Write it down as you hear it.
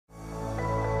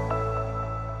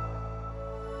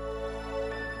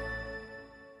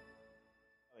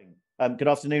Good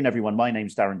afternoon, everyone. My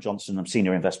name's Darren Johnson. I'm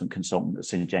Senior Investment Consultant at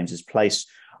St. James's Place.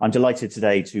 I'm delighted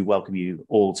today to welcome you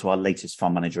all to our latest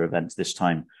fund manager event, this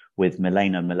time with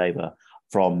Milena Mileva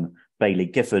from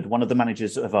Baillie Gifford, one of the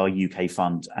managers of our UK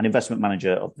fund and investment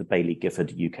manager of the Baillie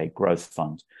Gifford UK Growth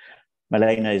Fund.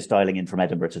 Milena is dialing in from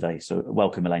Edinburgh today, so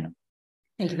welcome, Milena.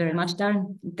 Thank you very much,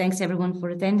 Darren. Thanks, everyone, for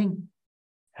attending.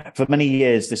 For many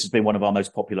years, this has been one of our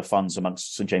most popular funds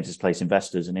amongst St. James's Place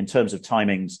investors. And in terms of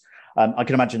timings, I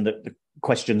can imagine that the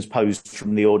questions posed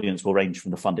from the audience will range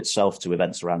from the fund itself to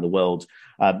events around the world.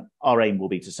 Our aim will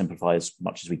be to simplify as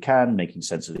much as we can, making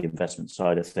sense of the investment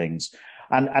side of things,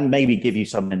 and maybe give you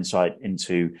some insight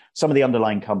into some of the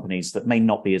underlying companies that may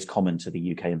not be as common to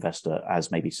the UK investor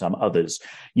as maybe some others.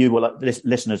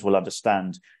 Listeners will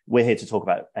understand we're here to talk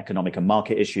about economic and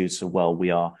market issues. So while we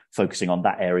are focusing on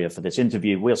that area for this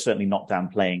interview, we're certainly not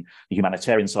downplaying the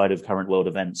humanitarian side of current world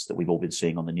events that we've all been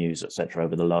seeing on the news, etc.,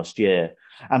 over the last year.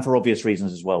 And for obvious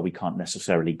reasons as well, we can't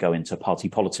necessarily go into party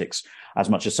politics as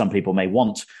much as some people may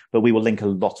want, but we will link a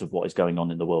lot of what is going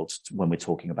on in the world when we're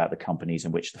talking about the companies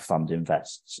in which the fund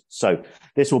invests. So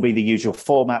this will be the usual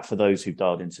format for those who've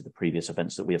dialed into the previous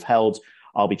events that we have held.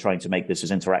 I'll be trying to make this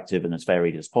as interactive and as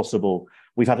varied as possible.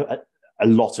 We've had a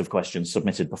lot of questions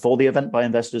submitted before the event by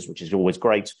investors, which is always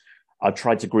great. I've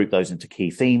tried to group those into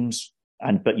key themes,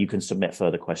 but you can submit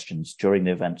further questions during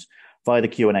the event via the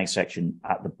Q&A section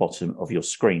at the bottom of your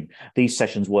screen. These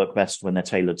sessions work best when they're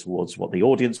tailored towards what the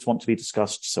audience want to be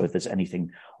discussed. So if there's anything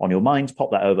on your mind,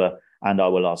 pop that over and I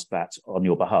will ask that on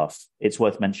your behalf. It's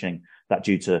worth mentioning that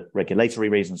due to regulatory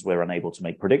reasons, we're unable to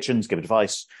make predictions, give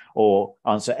advice, or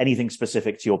answer anything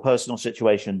specific to your personal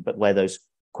situation. But where those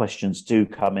questions do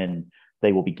come in,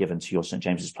 they will be given to your St.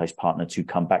 James's Place partner to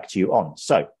come back to you on.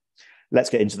 So let's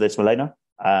get into this, Milena.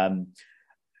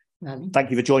 Thank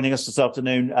you for joining us this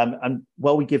afternoon. And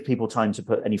while we give people time to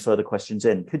put any further questions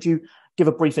in, could you give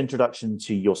a brief introduction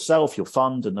to yourself, your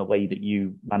fund, and the way that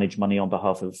you manage money on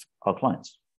behalf of our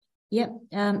clients? Yeah,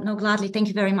 no, gladly. Thank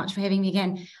you very much for having me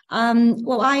again.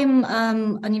 Well, I'm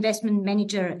an investment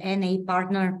manager and a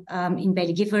partner in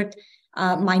Baillie Gifford.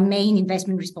 My main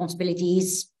investment responsibility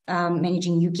is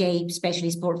managing UK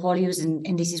specialist portfolios,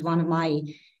 and this is one of my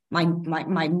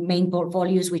main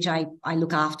portfolios, which I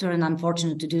look after, and I'm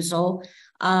fortunate to do so.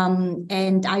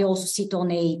 And I also sit on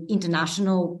a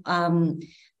international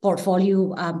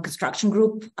portfolio construction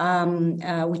group,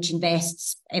 which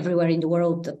invests everywhere in the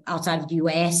world outside of the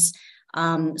US.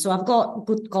 So I've got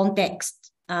good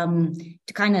context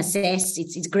to kind of assess.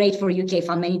 It's great for a UK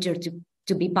fund manager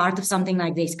to be part of something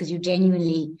like this, because you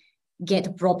genuinely get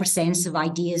a proper sense of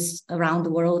ideas around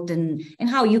the world and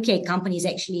how UK companies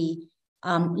actually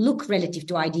look relative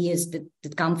to ideas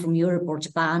that come from Europe or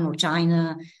Japan or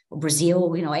China or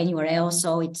Brazil, anywhere else.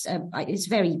 So it's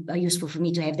very useful for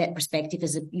me to have that perspective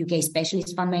as a UK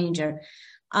specialist fund manager.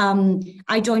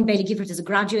 I joined Baillie Gifford as a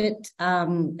graduate.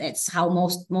 That's how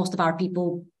most of our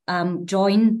people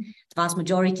join. The vast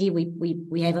majority,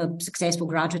 we have a successful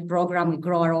graduate program. We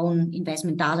grow our own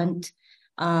investment talent.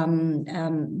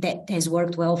 That has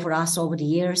worked well for us over the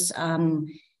years.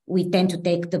 We tend to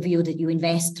take the view that you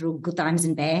invest through good times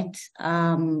and bad.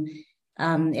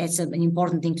 It's an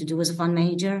important thing to do as a fund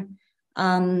manager.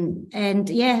 I've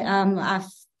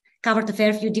covered a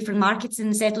fair few different markets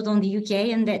and settled on the UK,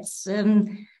 and that's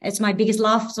my biggest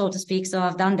love, so to speak. So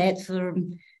I've done that for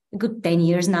a good 10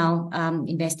 years now,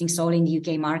 investing solely in the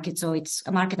UK market. So it's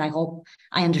a market I hope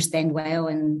I understand well,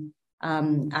 and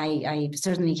I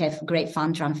certainly have great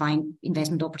fun trying to find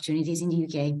investment opportunities in the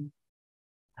UK.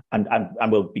 And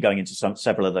we'll be going into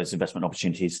several of those investment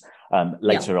opportunities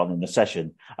later on in the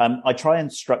session. I try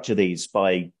and structure these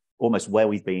by almost where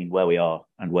we've been, where we are,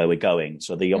 and where we're going.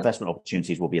 So the investment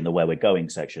opportunities will be in the where we're going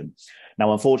section.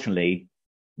 Now, unfortunately,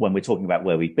 when we're talking about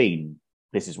where we've been,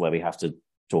 this is where we have to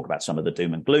talk about some of the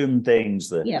doom and gloom things,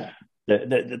 the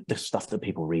stuff that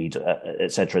people read,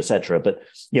 et cetera. But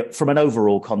from an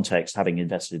overall context, having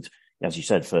invested, as you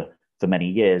said, for many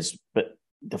years, but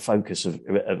the focus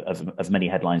of many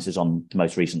headlines is on the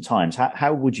most recent times.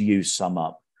 How would you sum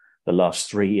up the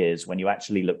last 3 years when you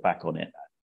actually look back on it?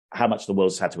 How much the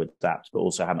world's had to adapt, but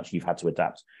also how much you've had to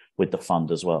adapt with the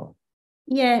fund as well?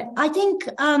 Yeah, I think,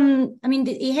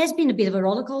 it has been a bit of a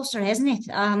roller coaster, hasn't it?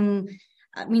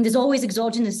 There's always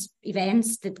exogenous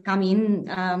events that come in,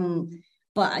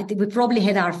 but I think we probably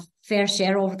had our fair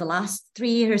share over the last 3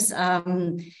 years.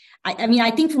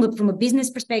 I think from a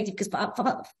business perspective, because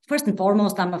first and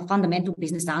foremost, I'm a fundamental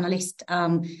business analyst.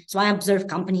 So I observe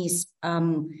companies,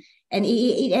 and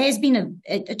it has been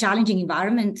a challenging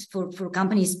environment for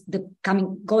companies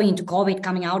going into COVID,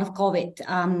 coming out of COVID,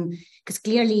 because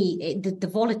clearly the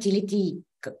volatility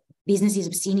businesses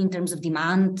have seen in terms of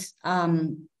demand,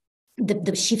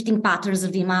 the shifting patterns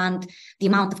of demand, the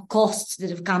amount of costs that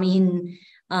have come in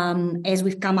as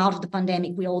we've come out of the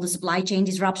pandemic with all the supply chain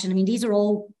disruption. I mean, these are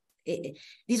all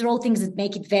things that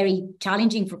make it very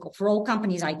challenging for all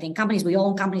companies. I think companies we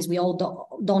own, companies we all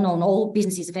don't own, all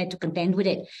businesses have had to contend with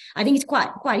it. I think it's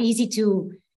quite easy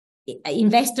to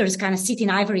investors kind of sit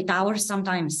in ivory towers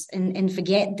sometimes and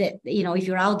forget that, you know, if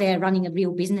you're out there running a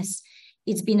real business,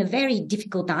 it's been a very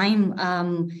difficult time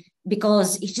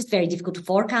because it's just very difficult to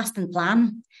forecast and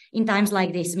plan in times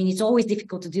like this. I mean, it's always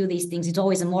difficult to do these things. It's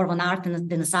always more of an art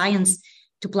than a science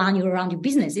to plan around your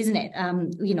business, isn't it?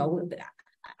 You know,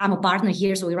 I'm a partner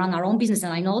here, so we run our own business,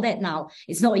 and I know that now.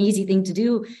 It's not an easy thing to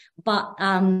do, but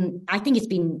I think it's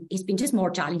been just more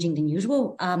challenging than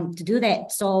usual to do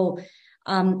that. So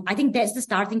I think that's the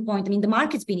starting point. I mean, the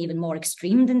market's been even more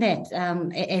extreme than that,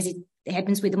 as it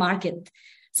happens with the market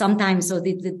sometimes. So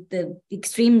the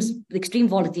extreme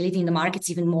volatility in the market's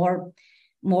even more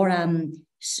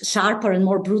sharper and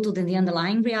more brutal than the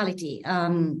underlying reality,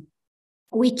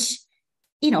 which,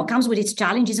 you know, comes with its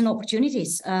challenges and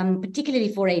opportunities,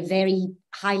 particularly for a very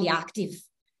highly active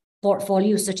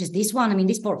portfolio such as this one. I mean,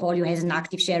 this portfolio has an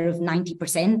active share of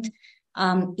 90%.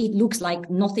 It looks like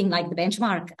nothing like the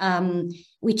benchmark,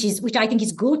 which I think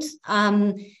is good.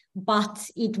 But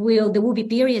there will be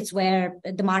periods where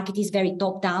the market is very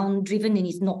top-down driven and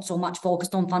is not so much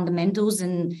focused on fundamentals,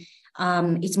 and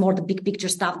it's more the big picture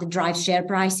stuff that drives share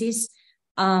prices.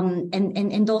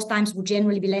 And those times will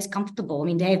generally be less comfortable. I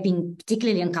mean, they have been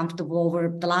particularly uncomfortable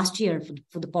over the last year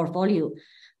for the portfolio.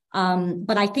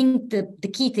 But I think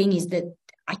the key thing is that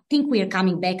I think we are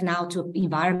coming back now to an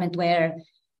environment where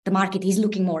the market is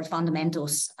looking more at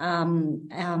fundamentals,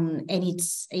 and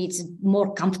it's a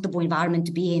more comfortable environment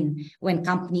to be in when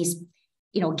companies,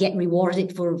 you know, get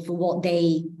rewarded for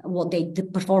the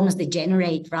performance they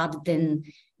generate, rather than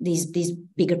these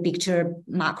bigger picture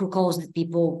macro calls that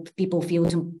people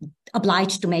feel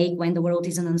obliged to make when the world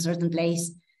is an uncertain place.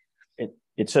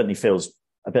 It certainly feels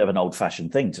a bit of an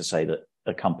old-fashioned thing to say that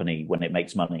a company, when it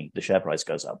makes money, the share price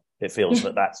goes up. It feels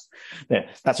that's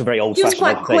a very old-fashioned. It's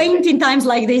quite quaint in times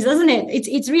like this, doesn't it?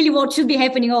 It's really what should be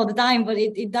happening all the time, but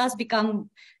it does become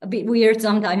a bit weird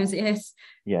sometimes. Yes.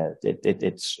 Yeah,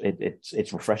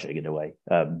 it's refreshing in a way.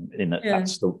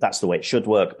 That's the way it should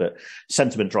work. But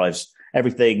sentiment drives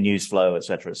everything, news flow, et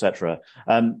cetera, et cetera.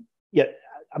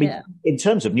 I mean, in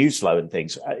terms of news flow and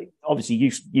things, obviously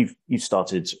you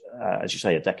started, as you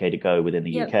say, a decade ago within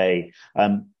the UK.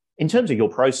 In terms of your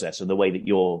process and the way that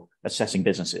you're assessing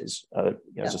businesses,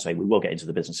 as I say, we will get into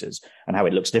the businesses and how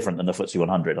it looks different than the FTSE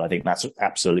 100. I think that's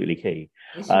absolutely key.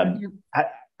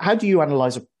 How do you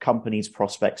analyze a company's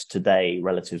prospects today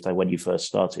relative to when you first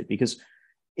started? Because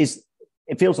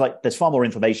it feels like there's far more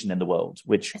information in the world,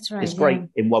 which is great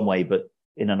in one way, but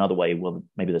in another way, well,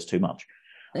 maybe there's too much.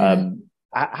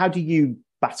 How do you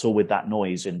battle with that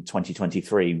noise in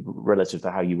 2023 relative to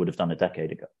how you would have done a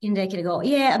decade ago?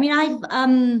 Yeah, I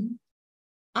mean,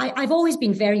 I've always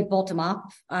been very bottom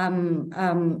up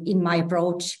in my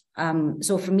approach.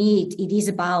 So for me, it is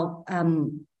about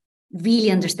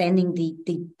really understanding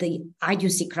the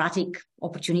idiosyncratic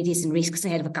opportunities and risks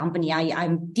ahead of a company.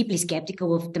 I'm deeply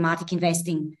skeptical of thematic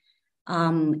investing.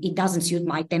 It doesn't suit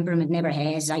my temperament, never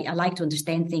has. I like to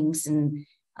understand things, and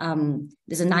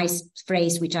there's a nice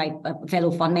phrase which a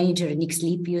fellow fund manager, Nick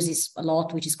Sleep, uses a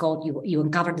lot, which is called you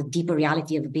uncover the deeper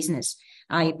reality of a business.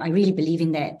 I really believe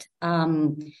in that.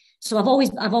 So I've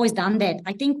always done that.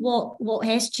 I think what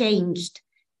has changed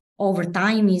over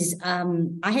time is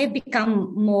I have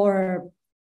become more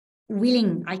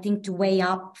willing, I think, to weigh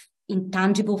up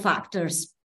intangible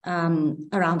factors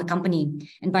around the company.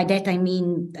 And by that, I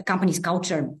mean a company's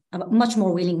culture. I'm much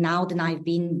more willing now than I've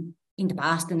been in the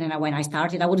past. And then when I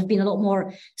started, I would have been a lot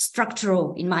more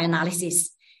structural in my analysis.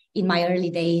 In my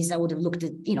early days, I would have looked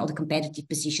at, the competitive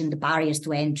position, the barriers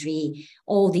to entry,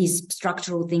 all these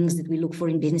structural things that we look for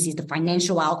in businesses, the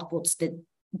financial outputs that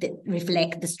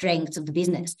reflect the strengths of the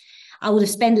business. I would have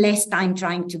spent less time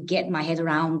trying to get my head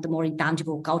around the more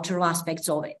intangible cultural aspects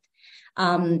of it.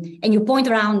 And your point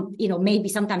around, maybe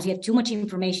sometimes you have too much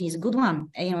information is a good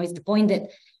one. It's the point that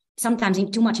sometimes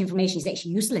too much information is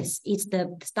actually useless. It's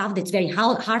the stuff that's very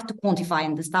hard to quantify,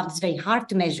 and the stuff that's very hard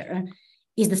to measure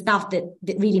is the stuff that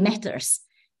really matters.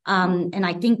 And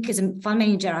I think as a fund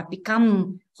manager, I've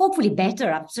become hopefully better.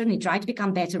 I've certainly tried to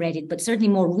become better at it, but certainly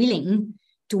more willing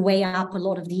to weigh up a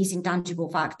lot of these intangible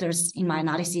factors in my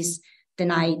analysis than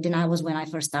I was when I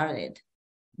first started.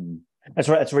 That's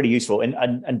right. That's really useful.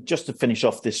 And just to finish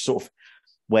off this sort of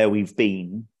where we've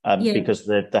been, because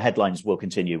the headlines will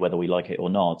continue whether we like it or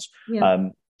not.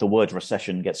 The word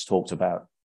recession gets talked about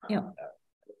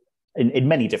in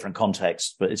many different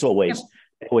contexts, but it always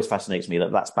fascinates me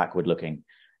that that's backward looking.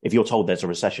 If you're told there's a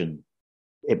recession,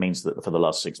 it means that for the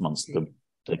last 6 months,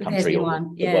 the country or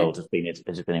the world has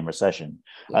been in recession.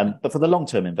 But for the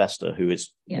long-term investor who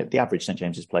is the average St.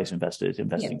 James's Place investor is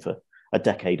investing for a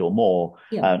decade or more,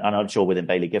 and I'm sure within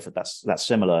Baillie Gifford that's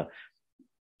similar.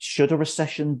 Should a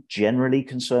recession generally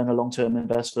concern a long-term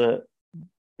investor?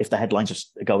 If the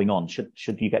headlines are going on,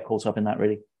 should you get caught up in that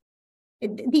really?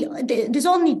 There's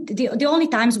the only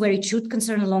times where it should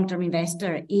concern a long-term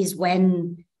investor is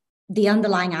when the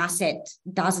underlying asset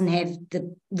doesn't have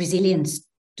the resilience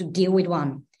to deal with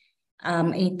one.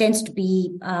 And it tends to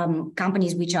be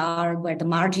companies where the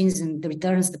margins and the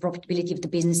returns, the profitability of the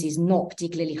business is not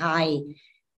particularly high.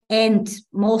 And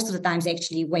most of the times,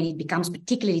 actually, when it becomes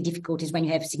particularly difficult is when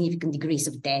you have significant degrees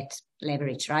of debt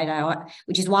leverage, right?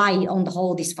 Which is why, on the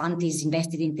whole, this fund is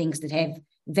invested in things that have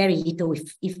very little,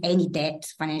 if any,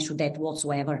 financial debt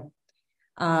whatsoever.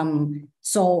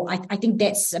 So I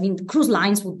think cruise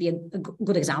lines would be a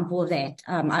good example of that.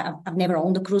 I've never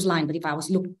owned a cruise line, but if I was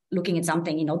looking at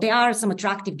something, there are some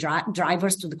attractive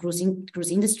drivers to the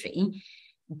cruise industry,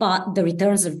 but the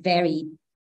returns are very,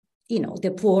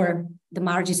 they're poor. The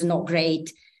margins are not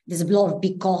great. There's a lot of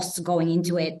big costs going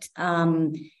into it.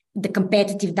 The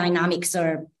competitive dynamics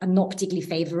are not particularly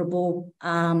favorable.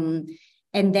 And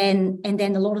then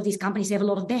a lot of these companies have a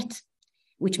lot of debt,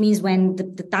 which means when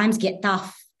the times get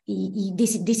tough,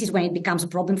 this is when it becomes a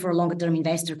problem for a longer term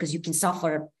investor, because you can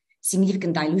suffer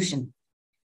significant dilution.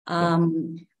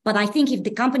 But I think if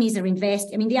the companies are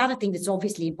the other thing that's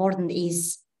obviously important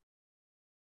is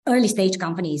early stage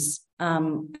companies,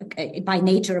 by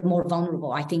nature, are more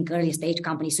vulnerable, I think, early stage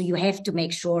companies. So you have to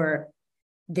make sure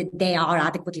that they are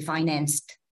adequately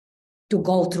financed to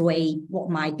go through what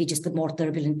might be just a more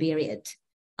turbulent period.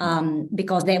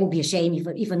 Because that would be a shame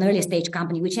if an early stage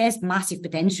company, which has massive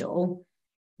potential,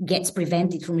 gets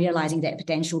prevented from realizing that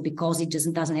potential because it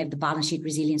doesn't have the balance sheet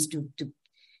resilience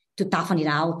to toughen it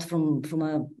out from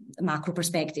a macro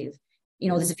perspective.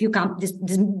 There's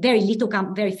very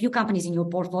few companies in your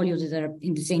portfolio that are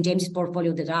in the St. James's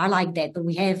portfolio that are like that, but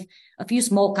we have a few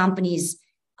small companies.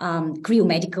 Creo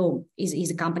Medical is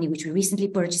a company which we recently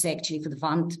purchased actually for the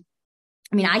fund.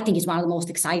 I think it's one of the most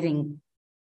exciting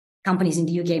companies in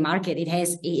the UK market. It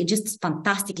has just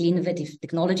fantastically innovative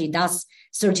technology. It does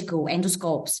surgical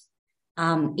endoscopes.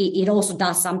 It also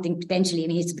does something potentially,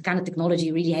 it's the kind of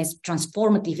technology really has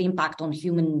transformative impact on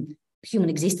human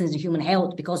existence and human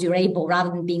health, because you're able, rather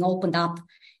than being opened up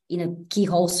in a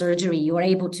keyhole surgery, you're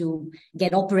able to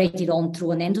get operated on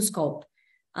through an endoscope,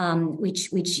 which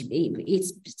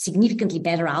it's significantly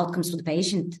better outcomes for the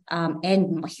patient,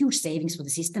 and huge savings for the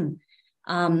system.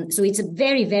 So it's a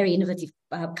very, very innovative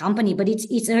company, but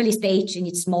it's early stage and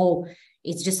it's small.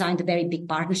 It's just signed a very big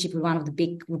partnership with one of the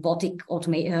big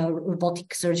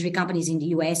robotic surgery companies in the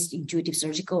US, Intuitive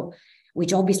Surgical,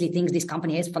 which obviously thinks this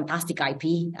company has fantastic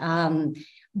IP.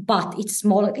 But it's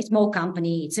small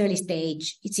company, it's early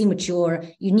stage, it's immature.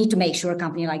 You need to make sure a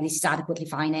company like this is adequately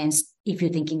financed if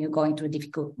you're thinking you're going to a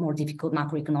more difficult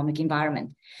macroeconomic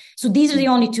environment. So these are the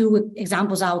only two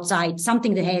examples outside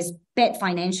something that has bad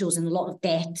financials and a lot of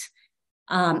debt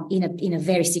in a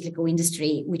very cyclical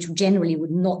industry, which generally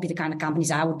would not be the kind of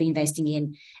companies I would be investing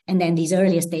in. And then these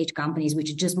earlier stage companies,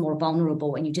 which are just more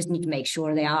vulnerable, and you just need to make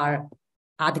sure they are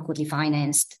adequately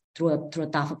financed through a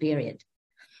tougher period.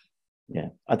 Yeah,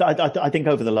 I think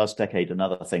over the last decade,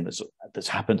 another thing that's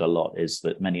happened a lot is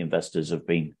that many investors have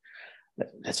been,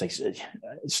 let's say,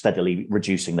 steadily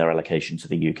reducing their allocation to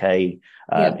the UK,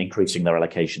 increasing their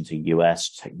allocation to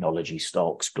US technology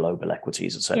stocks, global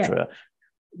equities, etc.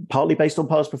 Partly based on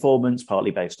past performance,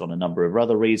 partly based on a number of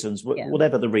other reasons,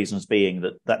 whatever the reasons being,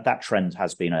 that trend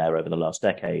has been there over the last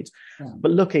decade.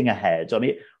 But looking ahead,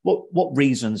 what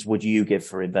reasons would you give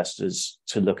for investors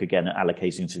to look again at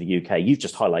allocating to the UK? You've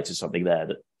just highlighted something there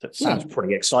that sounds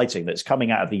pretty exciting, that's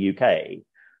coming out of the UK.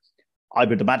 I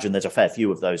would imagine there's a fair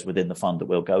few of those within the fund that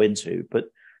we'll go into, but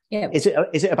is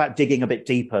it about digging a bit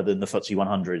deeper than the FTSE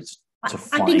 100 to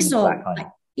find that kind of...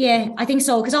 Yeah, I think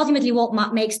so. Because ultimately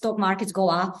what makes stock markets go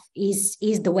up is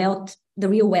the wealth, the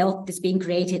real wealth that's being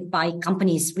created by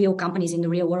companies, real companies in the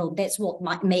real world. That's what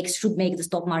should make the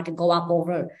stock market go up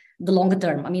over the longer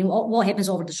term. What happens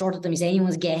over the shorter term is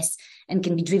anyone's guess and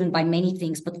can be driven by many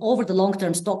things. But over the long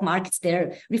term, stock markets,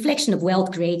 they're a reflection of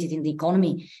wealth created in the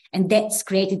economy. And that's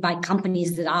created by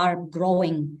companies that are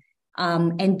growing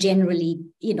and generally,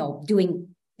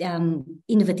 doing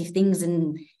innovative things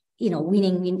and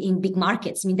winning in big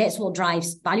markets. That's what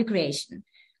drives value creation.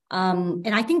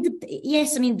 And I think that,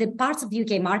 the parts of the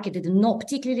UK market that are not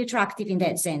particularly attractive in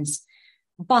that sense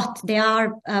But there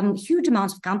are huge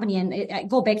amounts of company, and I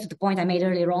go back to the point I made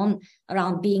earlier on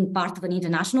around being part of an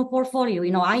international portfolio.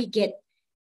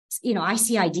 I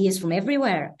see ideas from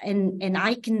everywhere, and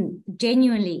I can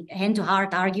genuinely, hand to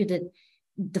heart, argue that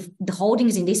the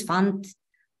holdings in this fund,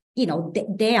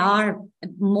 they are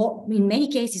more, in many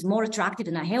cases, more attractive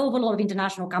than a hell of a lot of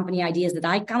international company ideas that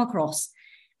I come across.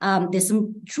 There's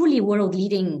some truly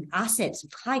world-leading assets,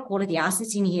 high-quality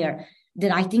assets in here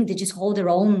that I think they just hold their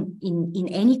own in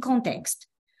any context.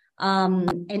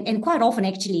 And quite often,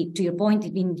 actually, to your point,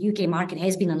 the UK market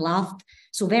has been unloved.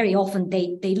 So very often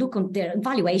they look on their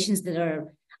valuations that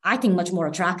are, I think, much more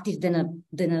attractive than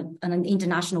an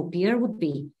international peer would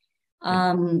be.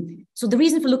 So the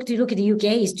reason for to look at the UK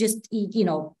is just,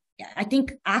 I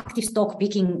think active stock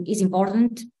picking is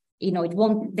important.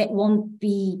 That won't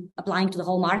be applying to the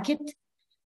whole market.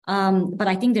 But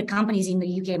I think there are companies in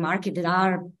the UK market that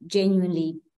are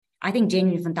genuinely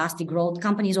fantastic growth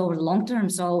companies over the long term.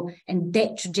 And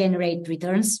that should generate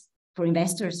returns for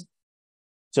investors.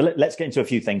 So let's get into a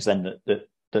few things then that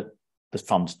the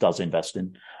fund does invest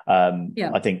in.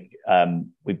 I think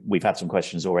we've had some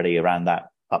questions already around that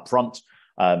up front.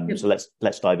 So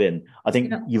let's dive in. I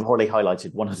think you've already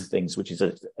highlighted one of the things, which is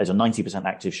as a 90%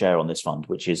 active share on this fund,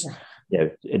 which is,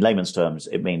 in layman's terms,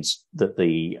 it means that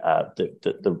the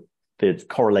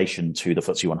correlation to the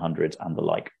FTSE 100 and the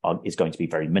like is going to be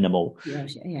very minimal.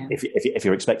 If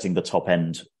you're expecting the top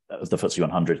end of the FTSE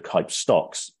 100 type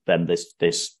stocks, then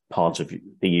this part of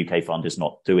the UK fund is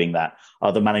not doing that.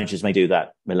 Other managers may do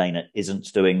that. Milena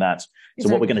isn't doing that. So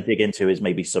what we're going to dig into is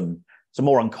maybe some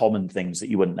more uncommon things that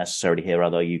you wouldn't necessarily hear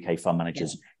other UK fund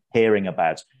managers hearing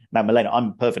about. Now, Milena,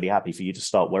 I'm perfectly happy for you to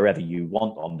start wherever you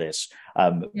want on this,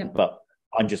 but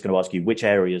I'm just going to ask you, which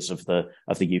areas of the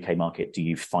UK market do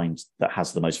you find that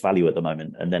has the most value at the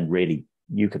moment? And then really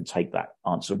you can take that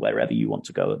answer wherever you want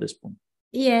to go at this point.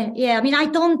 I mean, I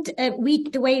don't,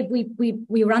 the way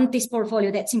we run this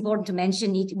portfolio, that's important to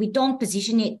mention it. We don't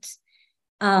position it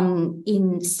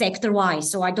in sector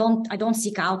wise. So I don't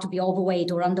seek out to be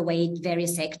overweight or underweight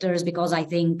various sectors because I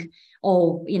think,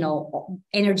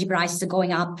 energy prices are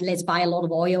going up, let's buy a lot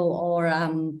of oil, or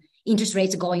interest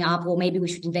rates are going up, or maybe we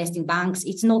should invest in banks.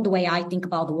 It's not the way I think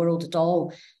about the world at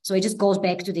all. So it just goes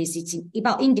back to this. It's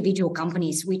about individual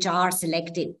companies which are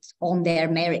selected on their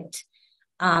merit.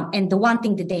 And the one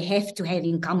thing that they have to have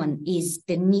in common is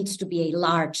there needs to be a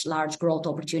large growth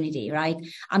opportunity, right?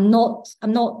 I'm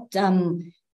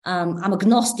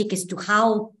agnostic as to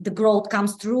how the growth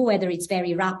comes through, whether it's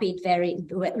very rapid,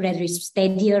 whether it's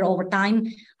steadier over time.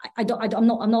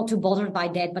 I'm not too bothered by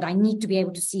that, but I need to be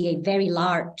able to see a very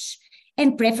large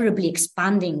and preferably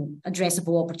expanding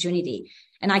addressable opportunity.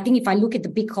 And I think if I look at the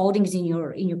big holdings in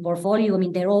your portfolio, I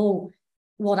mean, they're all,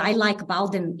 what I like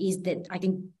about them is that I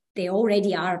think they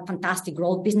already are fantastic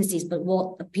growth businesses. But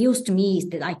what appeals to me is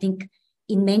that I think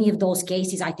in many of those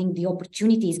cases, I think the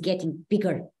opportunity is getting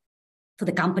bigger for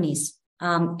the companies.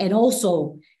 And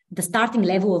also the starting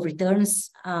level of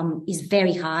returns is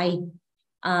very high,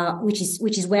 which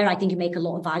is where I think you make a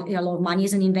lot of money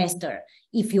as an investor.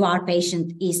 If you are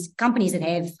patient, is companies that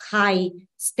have high,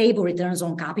 stable returns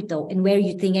on capital, and where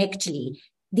you think actually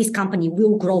this company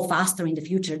will grow faster in the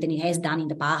future than it has done in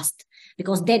the past.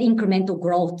 Because that incremental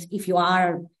growth, if you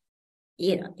have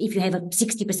a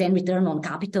 60% return on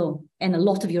capital and a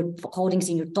lot of your holdings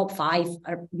in your top 5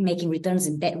 are making returns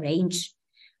in that range,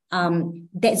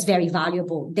 that's very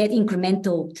valuable. That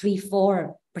incremental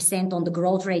 3-4% on the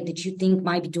growth rate that you think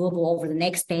might be doable over the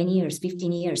next 10 years,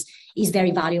 15 years is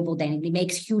very valuable. Then it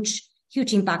makes huge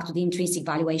impact to the intrinsic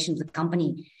valuation of the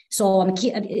company. So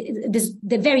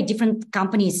they're very different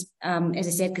companies, as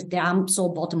I said, because they're so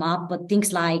bottom up, but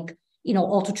things like,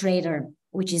 Auto Trader,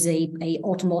 which is a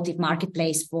automotive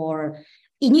marketplace for,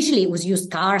 initially it was used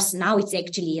cars. Now it's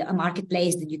actually a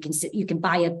marketplace that you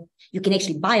can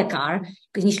actually buy a car.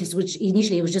 Because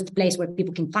initially it was just a place where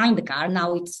people can find the car.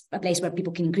 Now it's a place where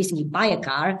people can increasingly buy a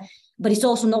car. But it's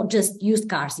also not just used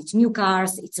cars. It's new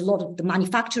cars. It's a lot of the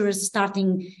manufacturers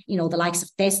starting, the likes of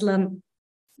Tesla,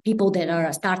 people that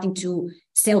are starting to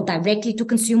sell directly to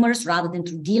consumers rather than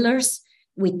through dealers.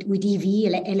 With EV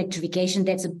electrification,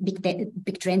 that's a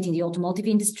big trend in the automotive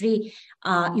industry.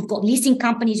 You've got leasing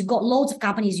companies, you've got loads of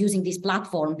companies using this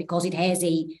platform because it has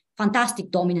a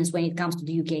fantastic dominance when it comes to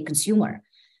the UK consumer.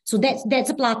 So that's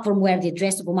a platform where the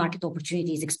addressable market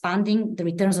opportunity is expanding. The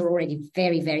returns are already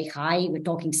very, very high. We're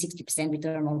talking 60%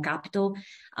 return on capital.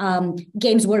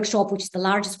 Games Workshop, which is the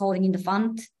largest holding in the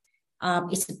fund,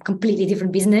 it's a completely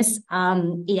different business.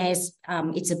 It's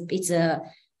a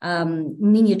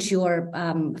miniature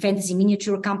fantasy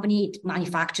miniature company. It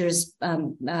manufactures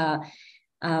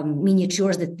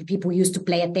miniatures that people use to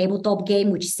play a tabletop game,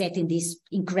 which is set in this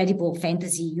incredible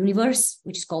fantasy universe,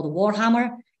 which is called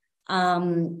Warhammer.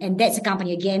 And that's a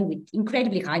company, again, with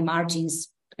incredibly high margins,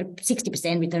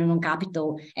 60% return on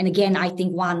capital. And again, I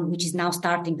think one which is now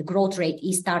starting, the growth rate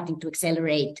is starting to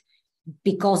accelerate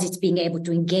because it's being able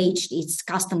to engage its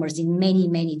customers in many,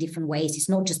 many different ways. It's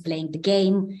not just playing the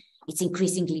game. It's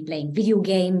increasingly playing video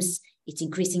games. It's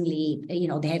increasingly,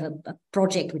 they have a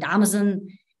project with Amazon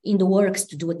in the works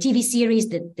to do a TV series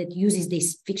that uses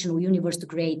this fictional universe to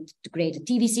create a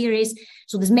TV series.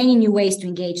 So there's many new ways to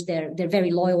engage their very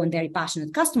loyal and very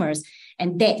passionate customers,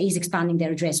 and that is expanding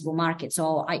their addressable market.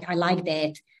 So I like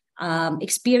that.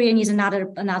 Experian is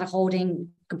another holding,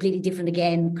 completely different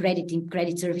again,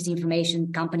 credit service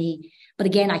information company. But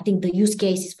again, I think the use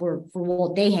cases for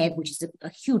what they have, which is a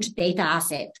huge data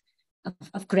asset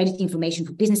of credit information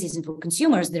for businesses and for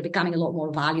consumers, they're becoming a lot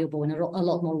more valuable and a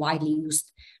lot more widely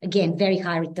used. Again, very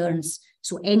high returns.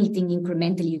 So anything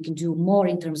incrementally you can do more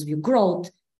in terms of your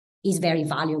growth is very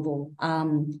valuable.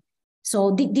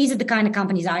 So these are the kind of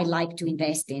companies I like to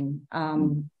invest in.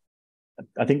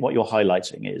 I think what you're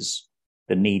highlighting is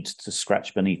the need to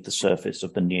scratch beneath the surface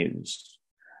of the news,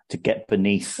 to get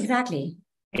beneath exactly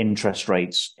interest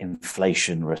rates,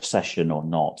 inflation, recession or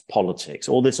not, politics,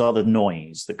 all this other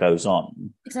noise that goes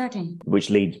on, exactly, which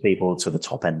leads people to the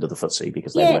top end of the FTSE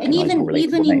because they and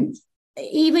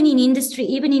even in industry,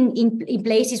 even in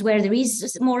places where there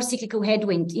is more cyclical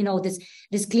headwind,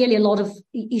 there's clearly a lot of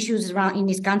issues around in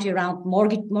this country around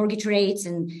mortgage rates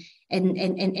and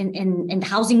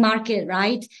housing market,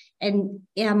 right? And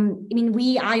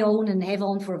I own and have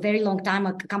owned for a very long time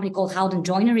a company called Howden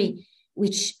Joinery,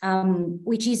 which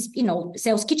is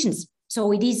sells kitchens.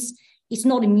 So it's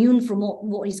not immune from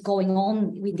what is going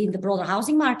on within the broader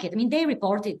housing market. I mean, they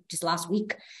reported just last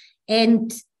week,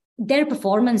 and their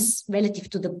performance relative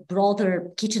to the broader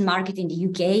kitchen market in the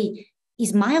UK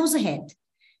is miles ahead.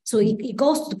 So it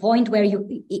goes to the point where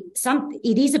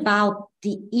it is about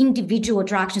the individual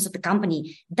attractions of the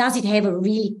company. Does it have a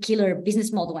really killer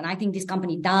business model? And I think this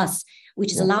company does,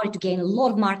 which has allowed it to gain a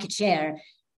lot of market share.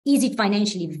 Is it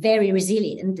financially very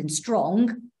resilient and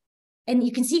strong? And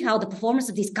you can see how the performance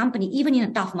of this company, even in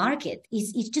a tough market,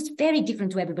 is just very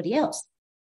different to everybody else.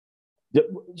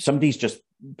 Somebody's just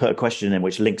put a question in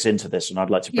which links into this, and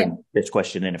I'd like to bring this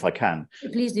question in if I can.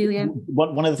 Please do, yeah.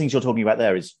 One of the things you're talking about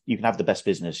there is you can have the best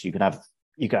business, you can have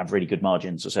really good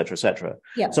margins, et cetera, et cetera.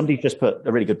 Yeah. Somebody just put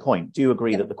a really good point. Do you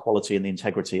agree that the quality and the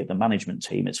integrity of the management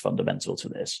team is fundamental to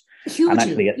this? Hugely. And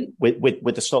actually,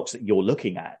 with the stocks that you're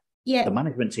looking at, the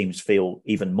management teams feel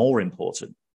even more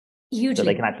important. Hugely. So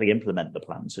they can actually implement the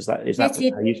plans. Is that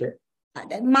how you see it?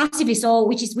 Massively so,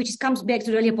 which comes back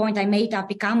to the earlier point I made. I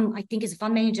think as a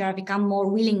fund manager, I've become more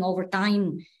willing over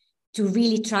time to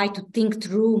really try to think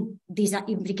through these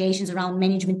implications around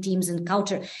management teams and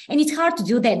culture. And it's hard to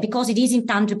do that because it is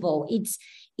intangible.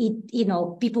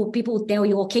 People tell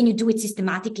you, can you do it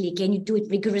systematically? Can you do it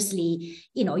rigorously?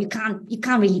 You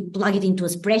can't really plug it into a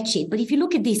spreadsheet. But if you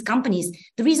look at these companies,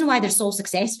 the reason why they're so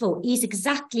successful is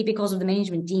exactly because of the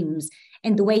management teams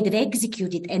and the way they've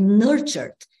executed and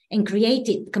nurtured and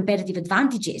created competitive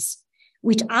advantages,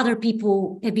 which other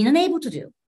people have been unable to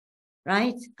do,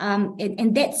 right?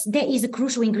 And that is a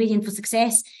crucial ingredient for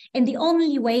success. And the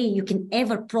only way you can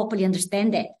ever properly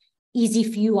understand that is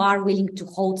if you are willing to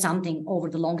hold something over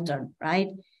the long term, right?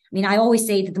 I mean, I always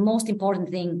say that the most important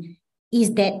thing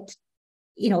is that,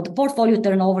 the portfolio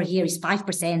turnover here is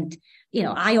 5%.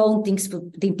 I own things for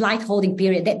the implied holding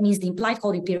period. That means the implied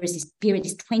holding period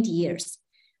is 20 years,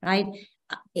 right?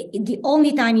 The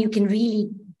only time you can really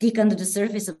dig under the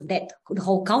surface of that, the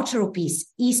whole cultural piece,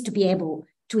 is to be able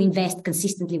to invest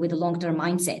consistently with a long-term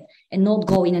mindset and not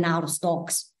go in and out of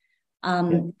stocks.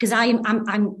 Because I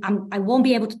won't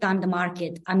be able to time the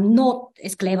market. I'm not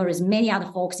as clever as many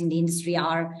other folks in the industry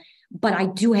are, but I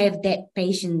do have that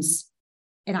patience,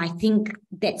 and I think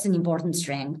that's an important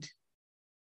strength.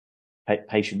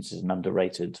 Patience is an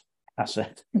underrated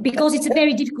asset. Because it's a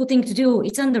very difficult thing to do.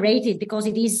 It's underrated because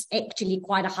it is actually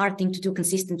quite a hard thing to do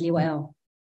consistently well.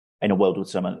 In a world with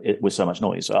so much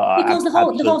noise. Because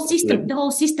the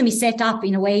whole system is set up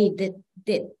in a way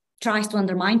that tries to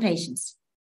undermine patience.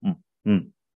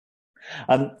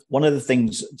 One of the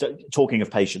things, talking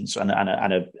of patience and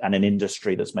an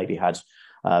industry that's maybe had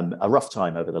a rough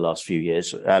time over the last few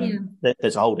years,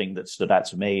 there's a holding that stood out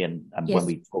to me, and when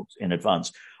we talked in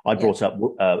advance, I brought up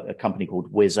a company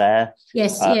called Wizz Air.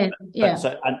 Yes,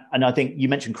 So, and I think you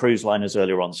mentioned cruise liners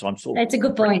earlier on, so I'm sort of that's a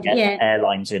good point.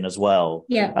 Airlines in as well.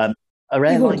 Yeah. Are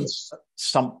airlines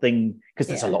something, because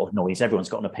there's a lot of noise, everyone's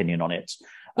got an opinion on it.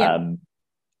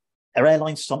 are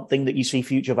airlines something that you see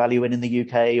future value in the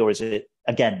UK, or is it,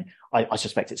 again, I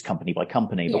suspect it's company by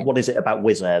company, but what is it about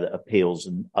Wizz Air that appeals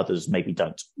and others maybe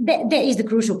don't? That is the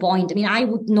crucial point. I mean, I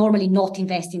would normally not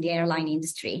invest in the airline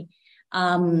industry,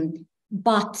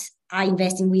 but I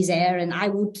invest in Wizz Air, and I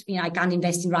can't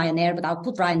invest in Ryanair, but I'll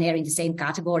put Ryanair in the same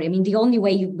category. I mean, the only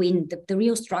way you win, the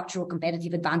real structural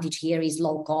competitive advantage here is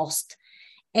low cost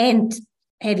and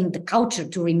having the culture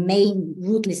to remain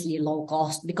ruthlessly low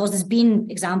cost, because there's been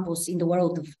examples in the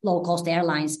world of low cost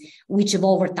airlines which have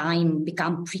over time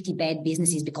become pretty bad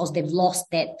businesses because they've lost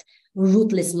that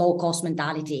ruthless low cost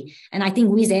mentality. And I think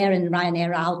Wizz Air and Ryanair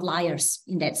are outliers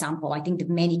in that sample. I think they've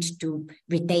managed to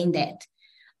retain that.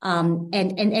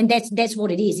 And that's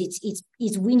what it is.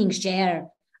 It's winning share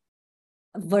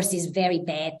versus very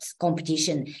bad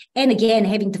competition. And again,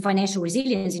 having the financial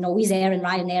resilience, Wizz Air and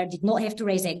Ryanair did not have to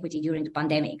raise equity during the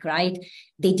pandemic, right?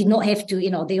 They did not have to,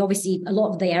 they obviously, a lot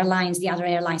of the airlines, the other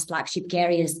airlines, flagship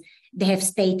carriers, they have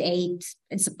state aid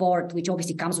and support, which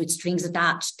obviously comes with strings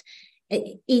attached.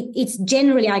 It's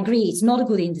generally, I agree, it's not a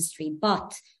good industry,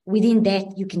 but within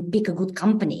that, you can pick a good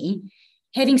company.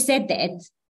 Having said that,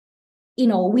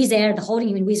 Wizz Air, the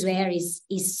holding in Wizz Air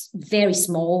is very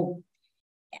small.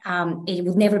 It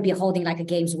would never be a holding like a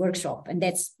Games Workshop. And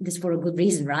that's for a good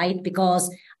reason, right?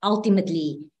 Because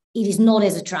ultimately, it is not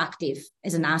as attractive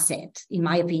as an asset, in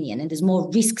my opinion. And there's more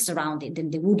risks around it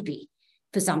than there would be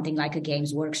for something like a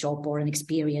Games Workshop or an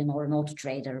Experian or an Auto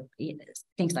Trader,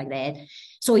 things like that.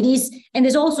 So it is. And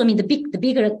there's also, the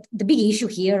big issue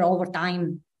here over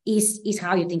time is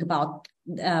how you think about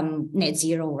net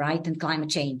zero, right? And climate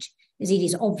change. As it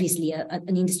is obviously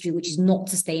an industry which is not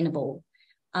sustainable.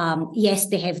 Yes,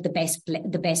 they have the best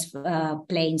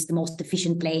planes, the most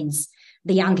efficient planes,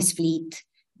 the youngest fleet,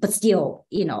 but still,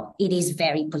 it is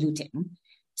very polluting.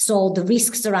 So the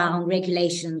risks around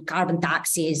regulation, carbon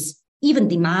taxes, even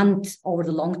demand over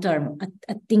the long term,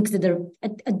 I think that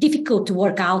are difficult to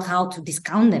work out how to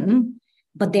discount them,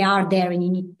 but they are there, and you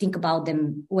need to think about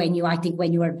them when you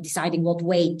are deciding what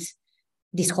weight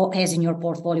this has in your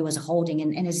portfolio as a holding.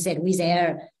 And as I said, Wizz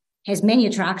Air has many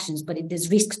attractions, but there's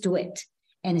risks to it.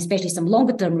 And especially some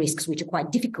longer term risks, which are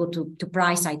quite difficult to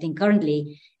price, I think,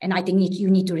 currently. And I think you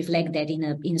need to reflect that in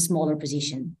a smaller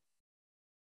position.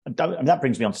 And that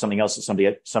brings me on to something else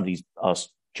that somebody's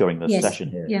asked during the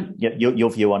session here. Yeah. Your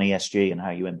view on ESG and how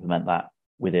you implement that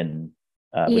within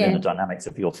the dynamics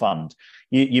of your fund.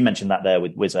 You mentioned that there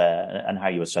with Wizz Air and how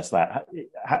you assess that.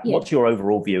 What's your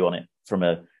overall view on it from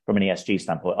an ESG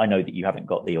standpoint? I know that you haven't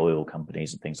got the oil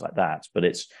companies and things like that, but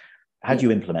how do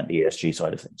you implement the ESG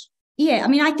side of things? Yeah,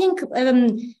 I think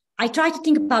I try to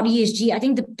think about ESG. I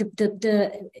think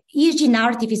the ESG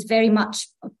narrative is very much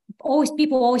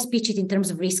people always pitch it in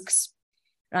terms of risks,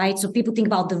 right? So people think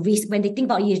about the risk. When they think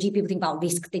about ESG, people think about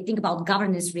risk. They think about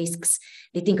governance risks.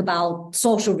 They think about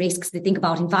social risks. They think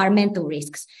about environmental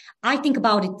risks. I think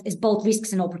about it as both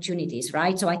risks and opportunities,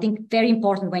 right? So I think very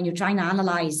important when you're trying to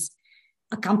analyze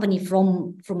a company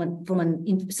from an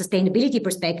sustainability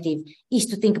perspective is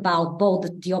to think about both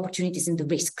the opportunities and the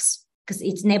risks, because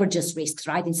it's never just risks,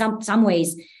 right? In some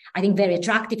ways, I think very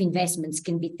attractive investments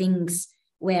can be things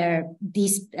where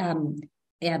these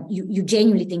you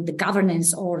genuinely think the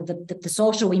governance or the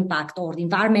social impact or the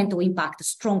environmental impact are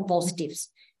strong positives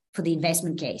for the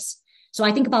investment case. So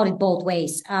I think about it both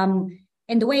ways.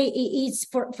 And the way it's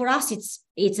for us,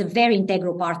 it's a very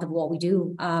integral part of what we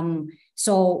do.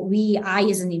 So I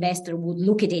as an investor would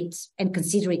look at it and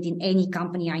consider it in any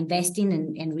company I invest in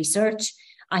and research.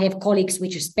 I have colleagues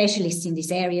which are specialists in this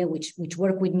area, which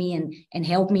work with me and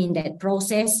help me in that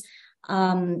process.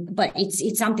 But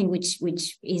it's something which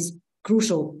is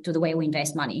crucial to the way we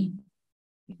invest money.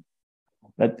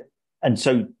 And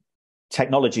so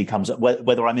technology comes up,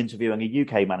 whether I'm interviewing a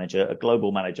UK manager, a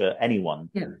global manager, anyone,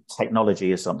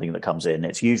 technology is something that comes in.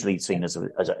 It's usually seen as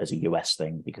a US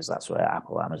thing because that's where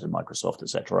Apple, Amazon, Microsoft,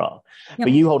 etc. are. Yep.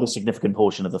 But you hold a significant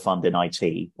portion of the fund in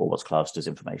IT, or what's classed as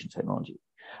information technology.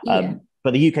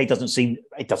 But the UK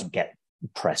doesn't get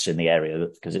press in the area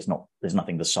because there's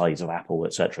nothing the size of Apple,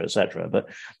 etc., etc. But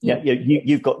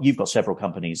you've got several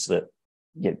companies that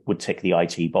would tick the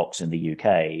IT box in the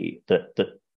UK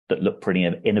that look pretty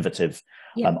innovative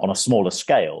on a smaller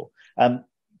scale.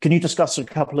 Can you discuss a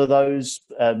couple of those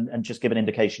and just give an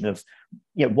indication of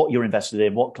what you're invested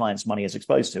in, what clients' money is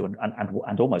exposed to,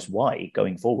 and almost why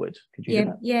going forward? Could you do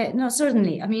that? Yeah, no,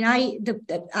 certainly. I mean,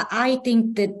 I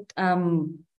think that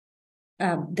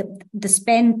the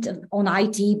spend on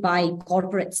IT by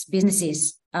corporates,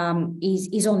 businesses,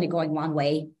 is only going one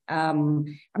way. I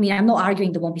mean, I'm not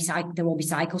arguing there won't be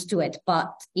cycles to it,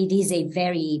 but it is a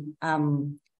very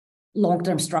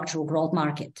long-term structural growth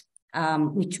market.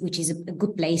 which is a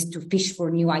good place to fish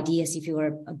for new ideas if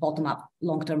you're a bottom-up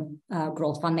long-term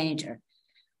growth fund manager.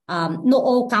 Not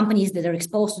all companies that are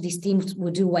exposed to these themes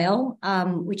will do well,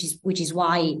 which is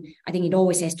why I think it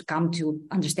always has to come to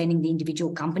understanding the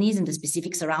individual companies and the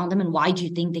specifics around them and why do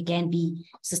you think they can be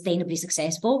sustainably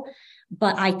successful.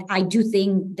 But I do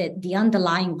think that the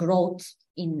underlying growth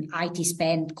in IT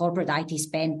spend, corporate IT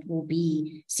spend, will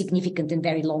be significant and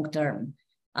very long term.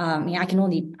 I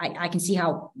can see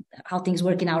how things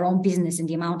work in our own business and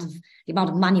the amount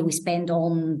of money we spend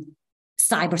on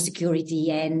cybersecurity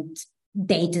and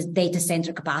data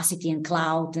center capacity and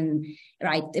cloud, and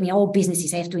right. All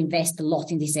businesses have to invest a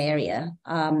lot in this area,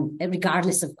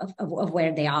 regardless of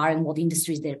where they are and what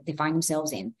industries they find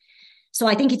themselves in. So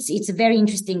I think it's a very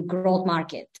interesting growth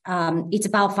market. It's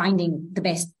about finding the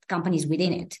best companies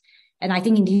within it. And I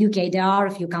think in the UK, there are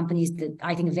a few companies that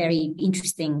I think are very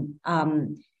interesting.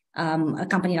 A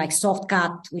company like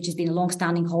Softcat, which has been a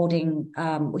long-standing holding,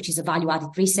 which is a value-added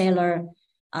reseller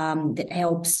that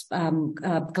helps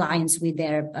clients with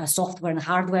their software and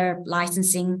hardware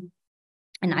licensing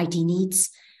and IT needs.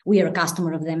 We are a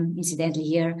customer of them, incidentally,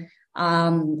 here.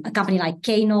 A company like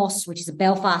Kainos, which is a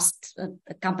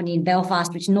company in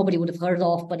Belfast, which nobody would have heard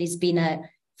of, but it's been a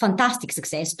fantastic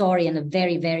success story and a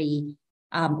very, very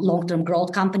long-term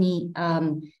growth company.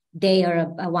 They are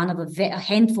one of a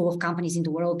handful of companies in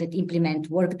the world that implement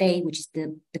Workday, which is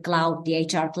the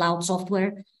HR cloud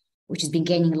software, which has been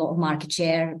gaining a lot of market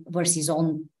share versus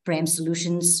on-prem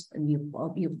solutions,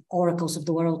 you Oracles of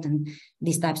the world and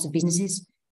these types of businesses.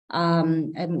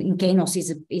 And Kainos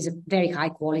is a very high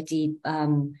quality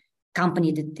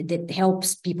company that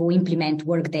helps people implement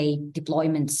Workday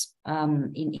deployments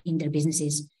in their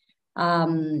businesses.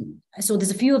 So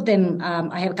there's a few of them.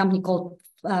 I have a company called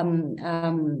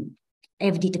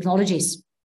FD Technologies,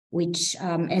 which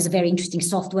has a very interesting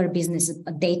software business,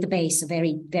 a database, a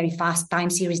very, very fast time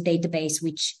series database,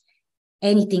 which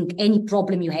any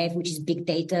problem you have, which is big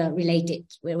data related,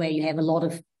 where you have a lot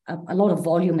of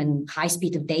volume and high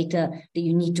speed of data that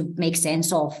you need to make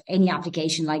sense of, any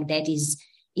application like that is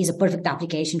a perfect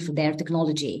application for their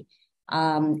technology.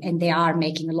 And they are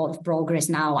making a lot of progress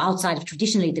now outside of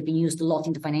traditionally they've been used a lot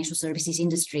in the financial services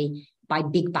industry by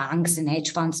big banks and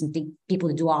hedge funds and people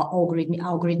that do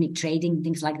algorithmic trading,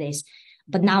 things like this.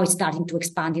 But now it's starting to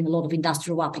expand in a lot of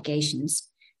industrial applications,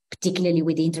 particularly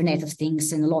with the Internet of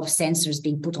Things and a lot of sensors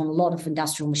being put on a lot of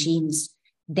industrial machines.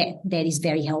 That is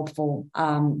very helpful.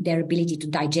 Their ability to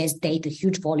digest data,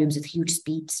 huge volumes at huge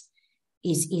speeds,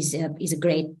 is a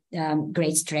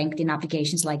great strength in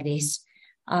applications like this.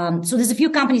 So there's a few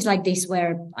companies like this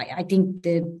where I think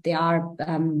they are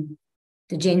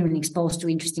they're genuinely exposed to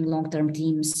interesting long-term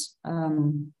themes.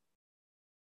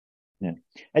 Yeah,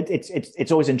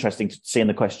 it's always interesting to seeing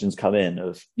the questions come in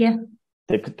of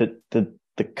the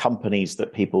companies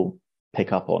that people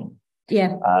pick up on.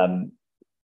 Yeah.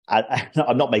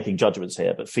 I'm not making judgments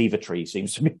here, but Fevertree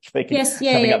seems to be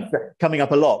coming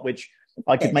up a lot, which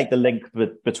I could make the link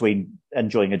between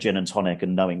enjoying a gin and tonic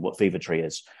and knowing what Fevertree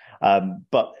is.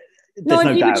 But there's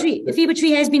no doubt.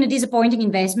 Fevertree has been a disappointing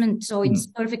investment, so it's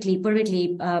perfectly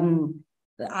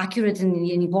accurate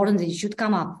and important that it should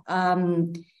come up.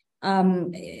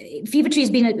 Fevertree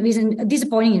has been a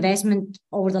disappointing investment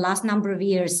over the last number of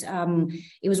years.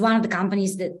 It was one of the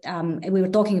companies that we were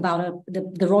talking about,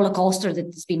 the roller coaster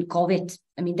that's been COVID.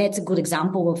 I mean, that's a good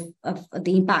example of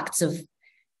the impacts of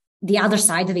the other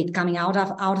side of it coming out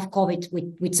of COVID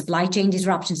with supply chain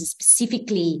disruptions, and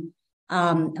specifically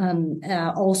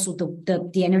also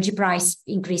the energy price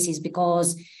increases,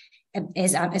 because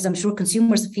as I'm sure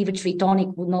consumers of Fevertree tonic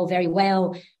will know very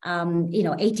well,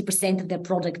 80% of their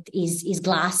product is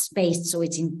glass based, so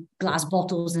it's in glass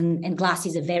bottles, and glass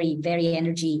is a very, very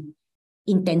energy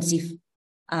intensive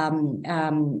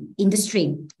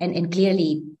industry, and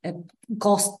clearly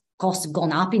costs have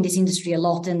gone up in this industry a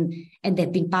lot, and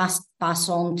they've been passed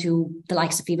on to the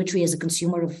likes of Fevertree as a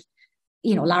consumer of,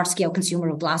 large scale consumer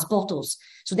of glass bottles.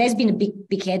 So there's been a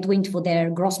big headwind for their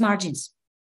gross margins.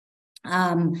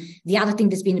 The other thing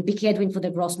that's been a big headwind for the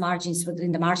gross margins,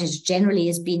 in the margins generally,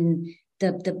 has been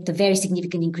the very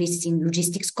significant increases in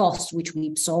logistics costs, which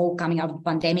we saw coming out of the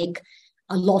pandemic.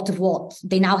 A lot of what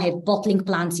they now have bottling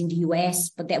plants in the US,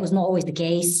 but that was not always the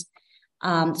case.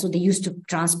 So they used to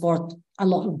transport a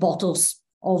lot of bottles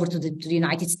over to the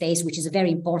United States, which is a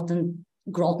very important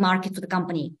growth market for the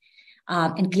company.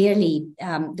 And clearly,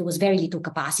 there was very little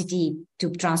capacity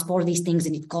to transport these things,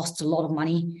 and it costs a lot of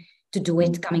money to do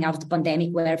it coming out of the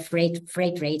pandemic, where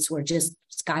freight rates were just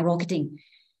skyrocketing.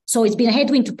 So it's been a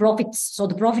headwind to profits. So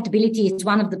the profitability is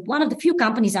one of the few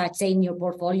companies, I'd say, in your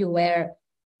portfolio where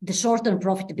the short-term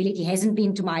profitability hasn't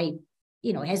been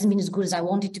hasn't been as good as I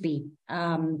want it to be.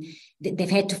 They've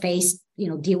had to face,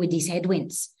 deal with these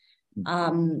headwinds.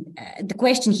 The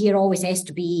question here always has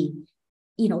to be,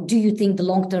 do you think the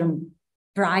long-term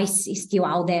price is still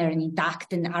out there and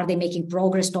intact, and are they making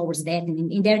progress towards that?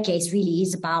 And in their case, really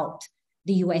is about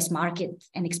the US market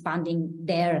and expanding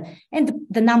there. And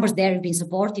the numbers there have been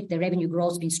supportive. The revenue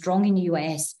growth has been strong in the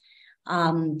US.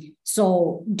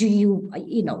 So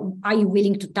are you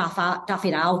willing to tough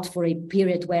it out for a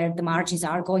period where the margins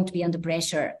are going to be under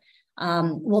pressure?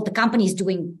 What the company is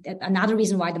doing, another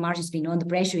reason why the margins have been under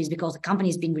pressure is because the company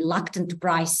has been reluctant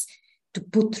to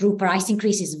put through price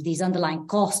increases of these underlying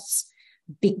costs,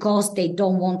 because they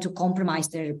don't want to compromise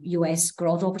their US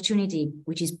growth opportunity,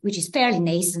 which is fairly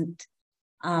nascent.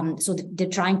 So they're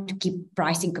trying to keep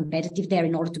pricing competitive there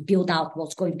in order to build out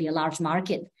what's going to be a large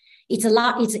market. It's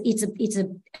a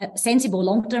sensible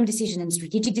long-term decision and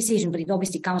strategic decision, but it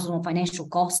obviously comes on financial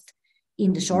cost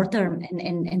in the short term,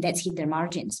 and that's hit their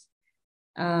margins.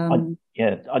 I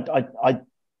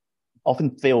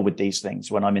often feel with these things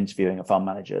when I'm interviewing a fund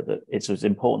manager that it's as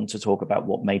important to talk about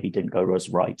what maybe didn't go as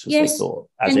right as they thought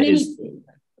as it is.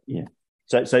 Yeah.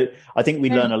 So I think we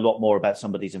learn a lot more about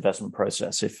somebody's investment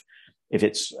process if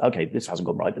it's okay, this hasn't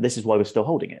gone right, but this is why we're still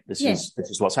holding it. This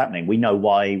is what's happening. We know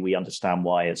why, we understand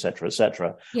why, et cetera, et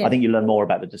cetera. Yeah. I think you learn more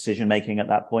about the decision making at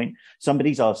that point.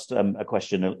 Somebody's asked a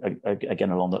question again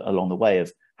along the way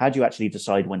of how do you actually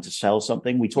decide when to sell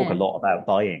something? We talk a lot about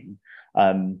buying,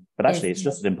 but actually it's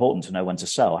just as important to know when to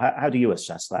sell. How do you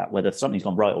assess that? Whether something's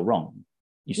gone right or wrong,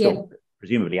 you still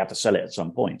presumably have to sell it at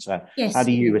some point. So how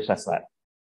do you assess that?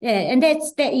 Yeah, and that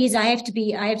is I have to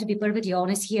be perfectly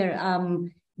honest here.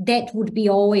 That would be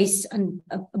always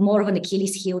more of an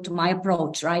Achilles heel to my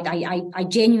approach, right? I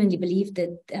genuinely believe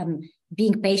that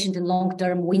being patient and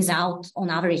long-term wins out on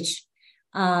average.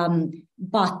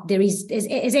 But there is,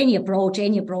 as any approach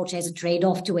has a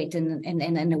trade-off to it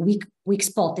and a weak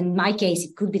spot. In my case,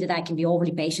 it could be that I can be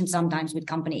overly patient sometimes with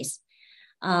companies.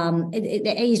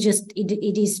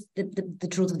 It is the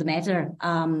truth of the matter.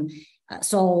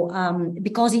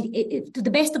 Because to the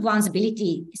best of one's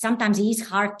ability, sometimes it is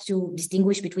hard to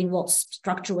distinguish between what's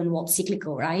structural and what's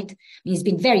cyclical, right? I mean, it's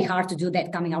been very hard to do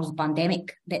that coming out of the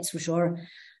pandemic, that's for sure.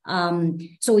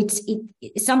 So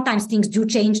sometimes things do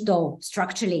change though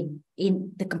structurally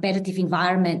in the competitive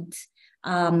environment.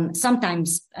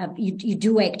 Sometimes you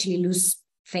do actually lose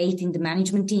faith in the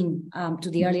management team, to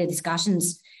the earlier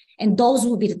discussions, and those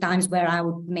will be the times where I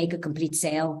would make a complete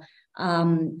sale.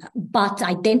 But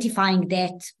identifying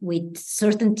that with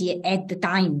certainty at the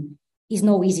time is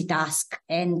no easy task,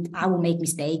 and I will make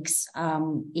mistakes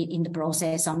in the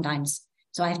process sometimes.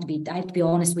 So I have to be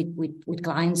honest with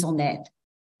clients on that.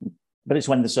 But it's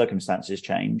when the circumstances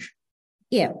change.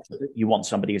 Yeah, you want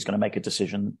somebody who's going to make a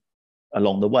decision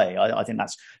along the way. I think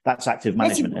that's active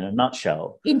management in a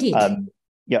nutshell. Indeed.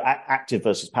 Active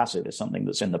versus passive is something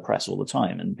that's in the press all the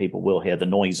time, and people will hear the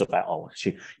noise about,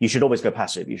 you should always go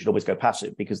passive. You should always go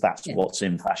passive because that's what's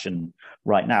in fashion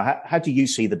right now. How do you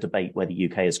see the debate where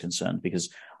the UK is concerned? Because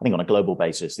I think on a global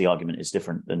basis, the argument is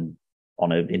different than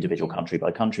on an individual country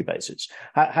by country basis.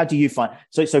 How do you find,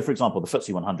 so for example, the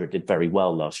FTSE 100 did very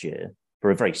well last year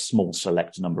for a very small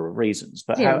select number of reasons,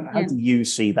 but how do you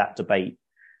see that debate,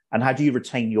 and how do you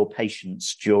retain your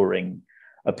patience during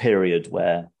a period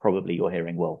where probably you're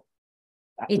hearing,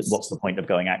 what's the point of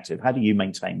going active? How do you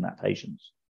maintain that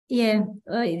patience? Yeah,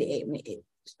 it's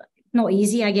not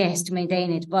easy, I guess, to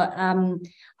maintain it. But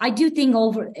I do think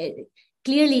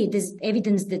clearly there's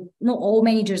evidence that not all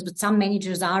managers, but some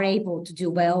managers are able to do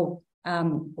well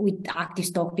with active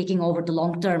stock picking over the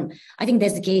long term. I think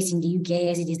that's the case in the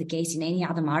UK as it is the case in any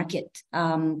other market.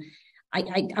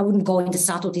 I wouldn't go into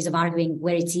subtleties of arguing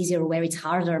where it's easier or where it's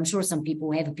harder. I'm sure some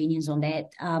people have opinions on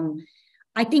that.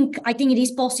 I think it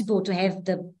is possible to have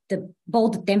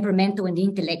both the temperamental and the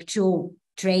intellectual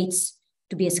traits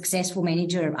to be a successful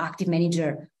manager, active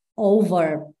manager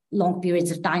over long periods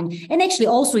of time. And actually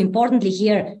also importantly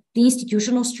here, the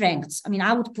institutional strengths. I mean,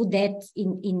 I would put that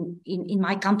in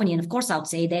my company. And of course I would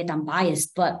say that I'm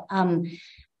biased, but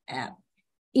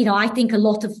I think a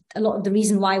lot of the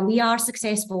reason why we are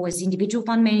successful as individual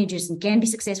fund managers and can be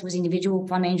successful as individual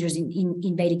fund managers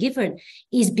in Baillie Gifford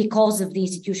is because of the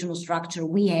institutional structure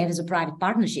we have as a private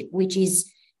partnership, which is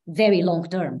very long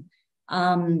term.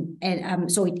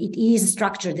 So it is a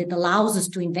structure that allows us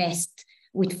to invest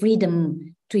with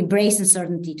freedom, to embrace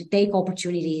uncertainty, to take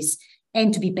opportunities,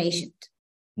 and to be patient.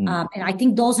 And I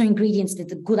think those are ingredients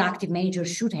that a good active manager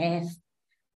should have.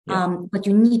 But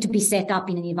you need to be set up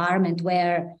in an environment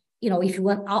where, if you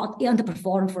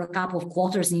underperform for a couple of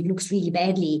quarters and it looks really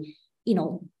badly,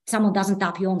 someone doesn't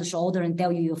tap you on the shoulder and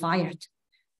tell you you're fired.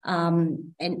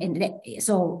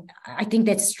 So I think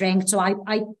that's strength. So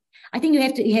I think you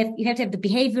have to have the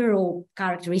behavioral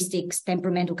characteristics,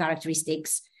 temperamental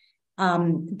characteristics,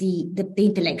 the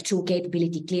intellectual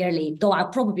capability clearly, though I'll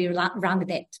probably rank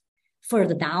that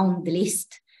further down the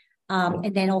list.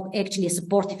 And then actually a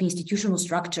supportive institutional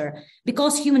structure,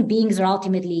 because human beings are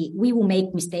ultimately, we will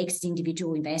make mistakes as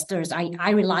individual investors.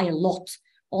 I rely a lot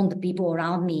on the people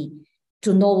around me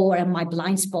to know where my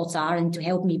blind spots are and to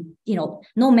help me,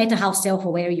 no matter how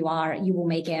self-aware you are, you will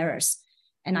make errors.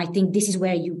 And I think this is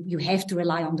where you have to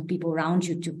rely on the people around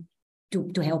you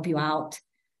to help you out.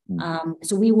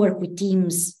 So we work with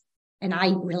teams, and I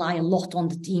rely a lot on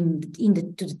the team,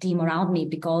 to the team around me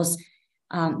because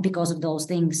of those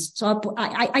things. So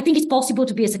I think it's possible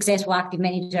to be a successful active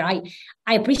manager.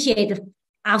 I appreciate it.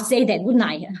 I'll say that, wouldn't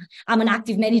I? I'm an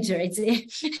active manager. It's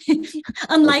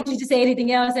unlikely to say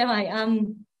anything else, am I?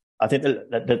 I think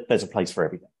that there's a place for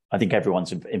everything. I think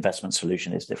everyone's investment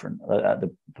solution is different.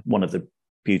 One of the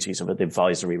beauties of an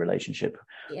advisory relationship,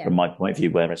 from my point of view,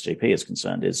 where SJP is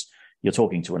concerned, is you're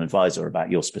talking to an advisor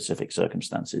about your specific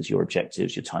circumstances, your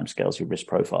objectives, your timescales, your risk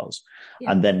profiles,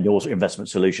 and then your investment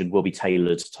solution will be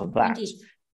tailored to that.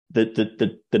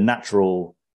 The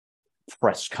natural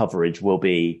press coverage will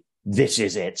be, this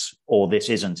is it or this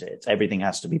isn't it. Everything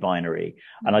has to be binary,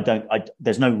 and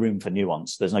there's no room for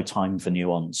nuance. There's no time for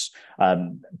nuance.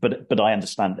 But I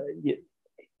understand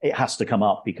it has to come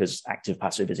up because active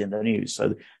passive is in the news.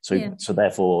 So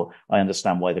therefore I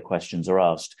understand why the questions are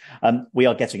asked. We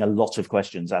are getting a lot of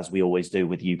questions, as we always do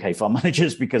with UK fund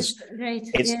managers, because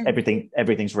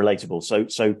everything's relatable.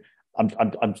 So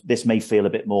I'm this may feel a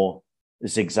bit more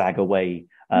zigzag away.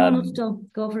 No,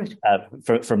 go for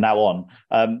it. From now on.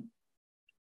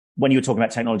 When you were talking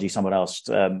about technology, someone asked,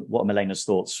 what are Milena's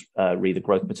thoughts, re the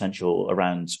growth potential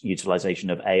around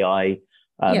utilization of AI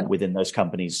within those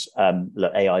companies?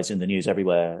 Look, AI is in the news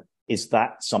everywhere. Is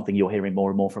that something you're hearing more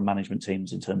and more from management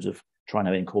teams in terms of trying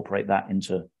to incorporate that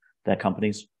into their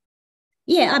companies?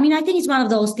 Yeah, I mean, I think it's one of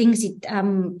those things,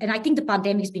 and I think the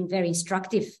pandemic has been very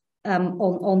instructive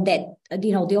on that.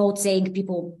 The old saying,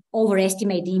 people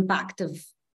overestimate the impact of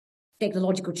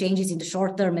technological changes in the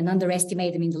short term and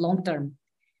underestimate them in the long term.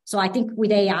 So I think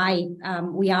with AI,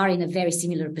 we are in a very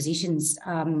similar positions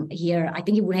here. I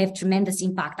think it would have tremendous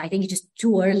impact. I think it's just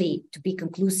too early to be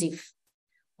conclusive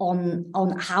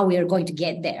on how we are going to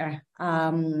get there.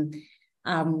 And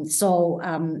as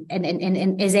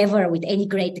ever with any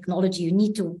great technology, you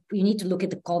need to look at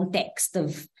the context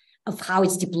of how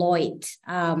it's deployed,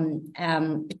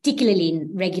 particularly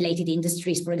in regulated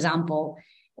industries, for example,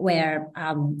 where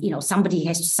somebody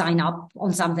has to sign up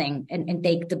on something and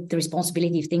take the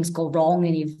responsibility if things go wrong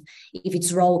and if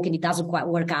it's rogue and it doesn't quite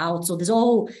work out. So there's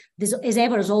all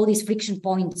these friction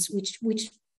points which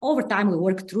over time we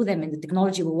work through them, and the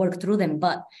technology will work through them,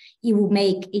 but it will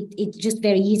make it just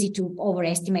very easy to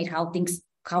overestimate how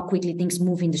quickly things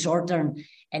move in the short term,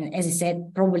 and as I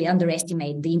said, probably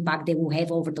underestimate the impact they will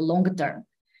have over the longer term.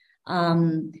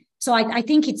 So I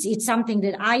think it's something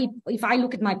that if I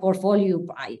look at my portfolio,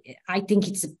 I think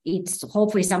it's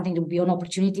hopefully something that will be an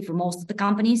opportunity for most of the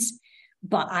companies,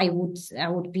 but I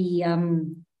would be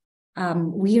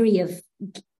weary of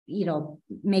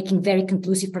making very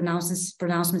conclusive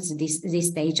pronouncements at this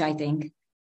stage, I think.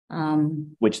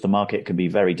 Which the market can be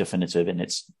very definitive in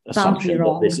its assumption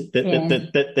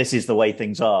that this is the way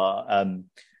things are.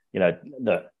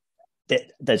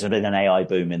 There's been an AI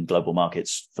boom in global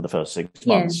markets for the first 6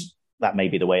 months. That may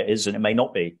be the way it is, and it may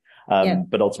not be.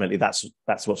 But ultimately, that's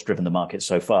what's driven the market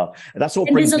so far. And that's what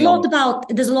brings me on.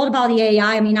 There's a lot about the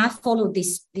AI. I mean, I've followed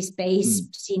this space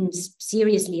since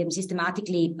seriously and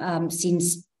systematically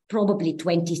since probably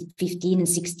 2015 and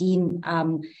 16.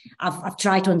 I've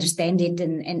tried to understand it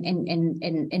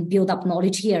and build up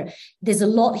knowledge here. There's a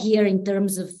lot here in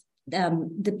terms of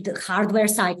the hardware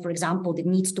side, for example, that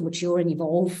needs to mature and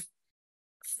evolve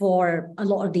for a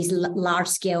lot of these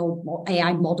large-scale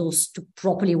AI models to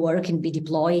properly work and be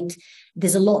deployed.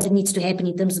 There's a lot that needs to happen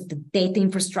in terms of the data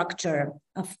infrastructure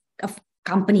of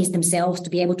companies themselves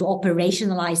to be able to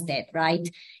operationalize that, right?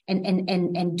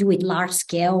 And do it large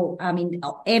scale. I mean,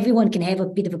 everyone can have a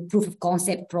bit of a proof of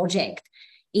concept project.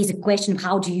 It's a question of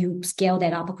how do you scale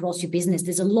that up across your business?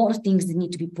 There's a lot of things that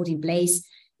need to be put in place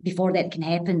before that can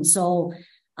happen. So,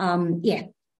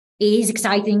 it is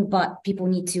exciting, but people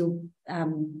need to,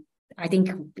 I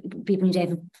think people need to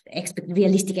have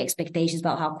realistic expectations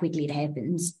about how quickly it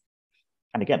happens.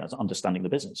 And again, that's understanding the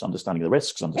business, understanding the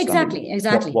risks, understanding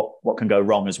exactly what can go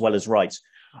wrong as well as right.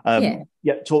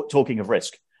 Talking of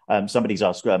risk, Somebody's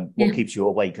asked, what keeps you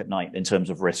awake at night in terms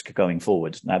of risk going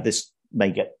forward? Now, this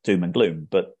may get doom and gloom,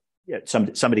 but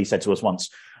somebody said to us once,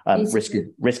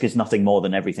 risk is nothing more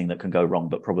than everything that can go wrong,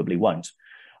 but probably won't.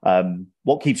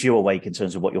 What keeps you awake in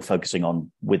terms of what you're focusing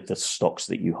on with the stocks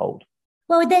that you hold?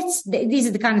 Well, these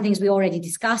are the kind of things we already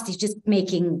discussed. It's just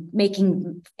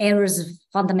making errors of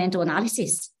fundamental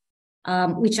analysis,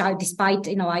 which despite,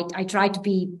 I try to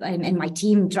be, and my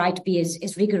team try to be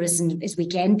as rigorous as we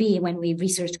can be when we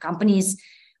research companies.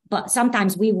 But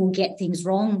sometimes we will get things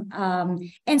wrong.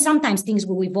 And sometimes things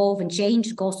will evolve and change.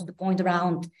 It goes to the point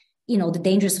around, the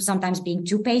dangers of sometimes being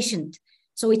too patient.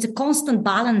 So it's a constant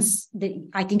balance that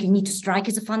I think you need to strike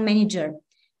as a fund manager.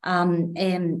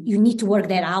 And you need to work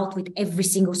that out with every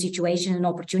single situation and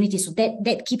opportunity. So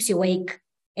that keeps you awake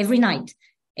every night.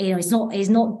 It's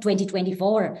not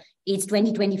 2024, it's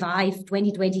 2025,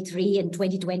 2023, and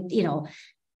 2020,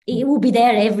 it will be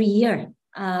there every year.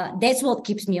 That's what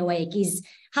keeps me awake, is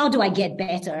how do I get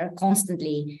better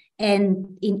constantly,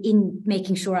 and in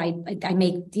making sure I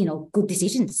make, good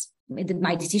decisions.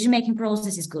 My decision-making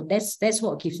process is good. That's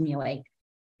what keeps me awake.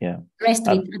 Yeah.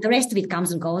 The rest of it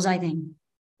comes and goes, I think.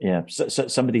 Yeah. So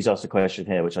somebody's asked a question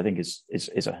here, which I think is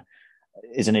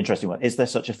an interesting one. Is there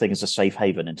such a thing as a safe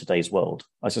haven in today's world?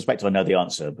 I suspect I know the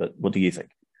answer, but what do you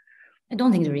think? I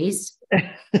don't think there is.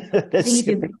 I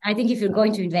think if you're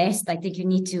going to invest, I think you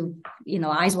need to,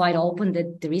 eyes wide open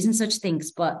that there isn't such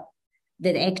things, but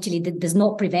that actually that does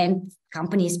not prevent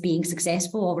companies being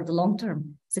successful over the long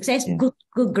term.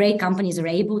 Good, great companies are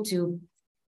able to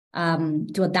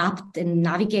adapt and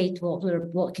navigate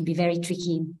what can be very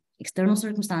tricky external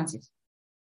circumstances.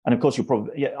 And of course, you're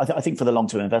probably, I think for the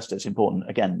long-term investor, it's important.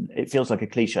 Again, it feels like a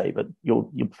cliche, but your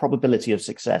probability of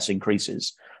success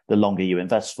increases the longer you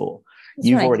invest for.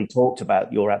 You've already talked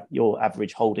about your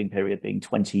average holding period being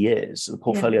 20 years, the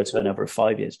portfolio turnover of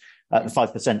 5 years,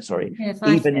 5%, sorry. Yeah,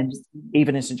 5%.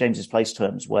 Even in St. James's Place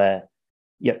terms, where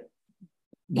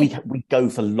we go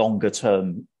for longer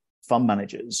term fund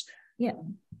managers. Yeah.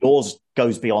 Yours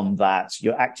goes beyond that.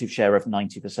 Your active share of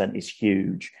 90% is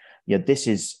huge. This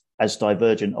is as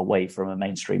divergent away from a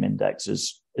mainstream index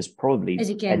as probably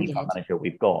any fund manager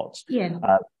we've got. Yeah.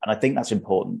 And I think that's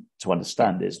important to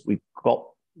understand is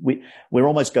we're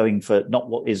almost going for not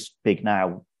what is big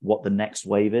now, what the next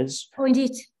wave is. Oh,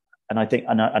 indeed. And I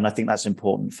think that's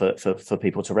important for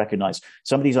people to recognize.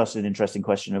 Somebody's asked an interesting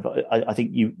question of, I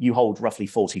think you hold roughly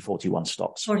 41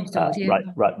 stocks. 40 stocks,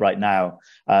 right now.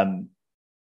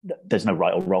 There's no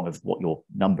right or wrong of what your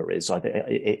number is.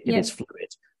 It is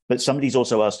fluid. But somebody's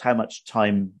also asked, how much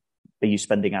time are you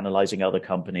spending analyzing other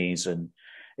companies? And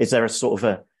is there a sort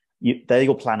of they're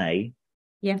your plan A?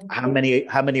 Yeah. How many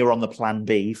are on the plan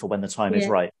B for when the time is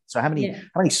right? So how many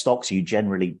stocks are you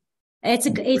generally? It's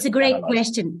a great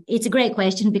question. It's a great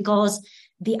question because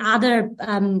the other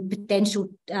potential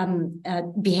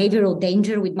behavioral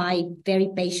danger with my very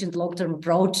patient long-term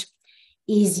approach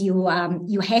is you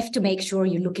have to make sure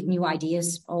you look at new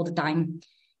ideas all the time.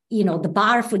 The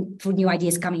bar for new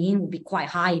ideas coming in will be quite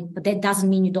high, but that doesn't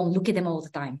mean you don't look at them all the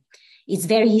time. It's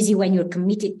very easy when you're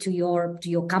committed to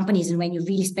your companies and when you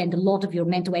really spend a lot of your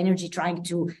mental energy trying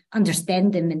to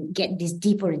understand them and get this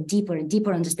deeper and deeper and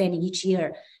deeper understanding each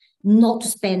year, not to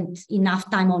spend enough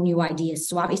time on new ideas.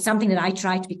 So it's something that I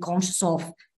try to be conscious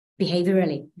of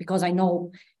behaviorally, because I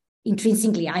know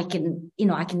intrinsically I can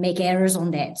make errors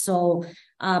on that. So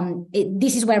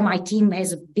this is where my team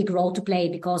has a big role to play,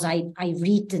 because I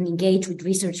read and engage with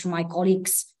research from my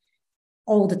colleagues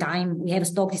all the time. We have a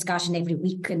stock discussion every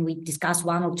week, and we discuss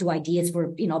one or two ideas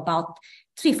for about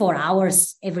 3-4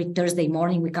 hours every Thursday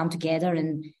morning. We come together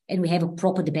and we have a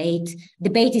proper debate.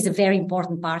 Debate is a very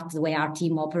important part of the way our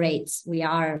team operates. We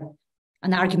are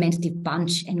an argumentative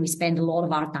bunch, and we spend a lot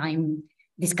of our time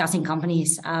discussing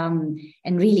companies, and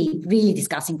really, really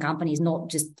discussing companies, not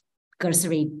just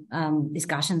cursory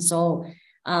discussions. So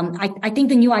I think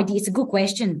the new idea, it's a good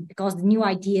question, because the new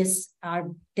ideas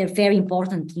they're very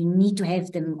important. You need to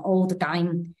have them all the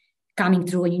time coming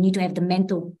through, and you need to have the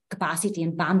mental capacity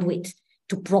and bandwidth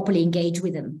to properly engage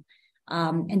with them.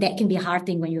 And that can be a hard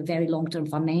thing when you're a very long-term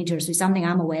fund manager. So it's something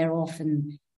I'm aware of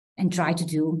and try to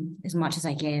do as much as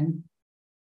I can.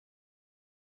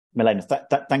 Milena,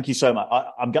 thank you so much.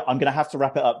 I'm going to have to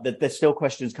wrap it up. There's still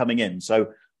questions coming in.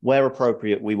 So where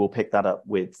appropriate, we will pick that up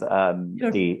with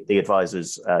the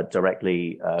advisors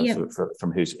directly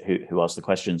from who asked the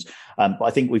questions. But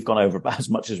I think we've gone over about as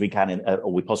much as we can,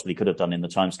 or we possibly could have done in the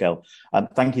timescale.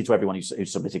 Thank you to everyone who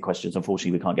submitted questions.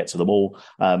 Unfortunately, we can't get to them all.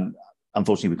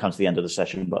 Unfortunately, we've come to the end of the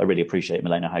session, but I really appreciate,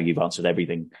 Milena, how you've answered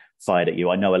everything fired at you.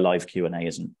 I know a live Q&A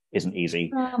isn't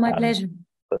easy. Oh, my pleasure.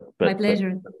 My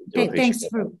pleasure. Thanks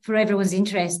for everyone's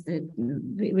interest.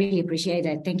 We really appreciate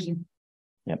it. Thank you.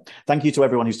 Yeah. Thank you to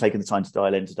everyone who's taken the time to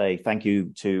dial in today. Thank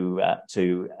you to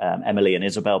Emily and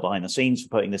Isabel behind the scenes for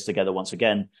putting this together once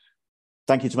again.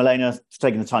 Thank you to Milena for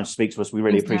taking the time to speak to us. We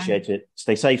really appreciate it.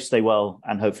 Stay safe, stay well,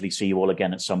 and hopefully see you all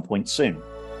again at some point soon.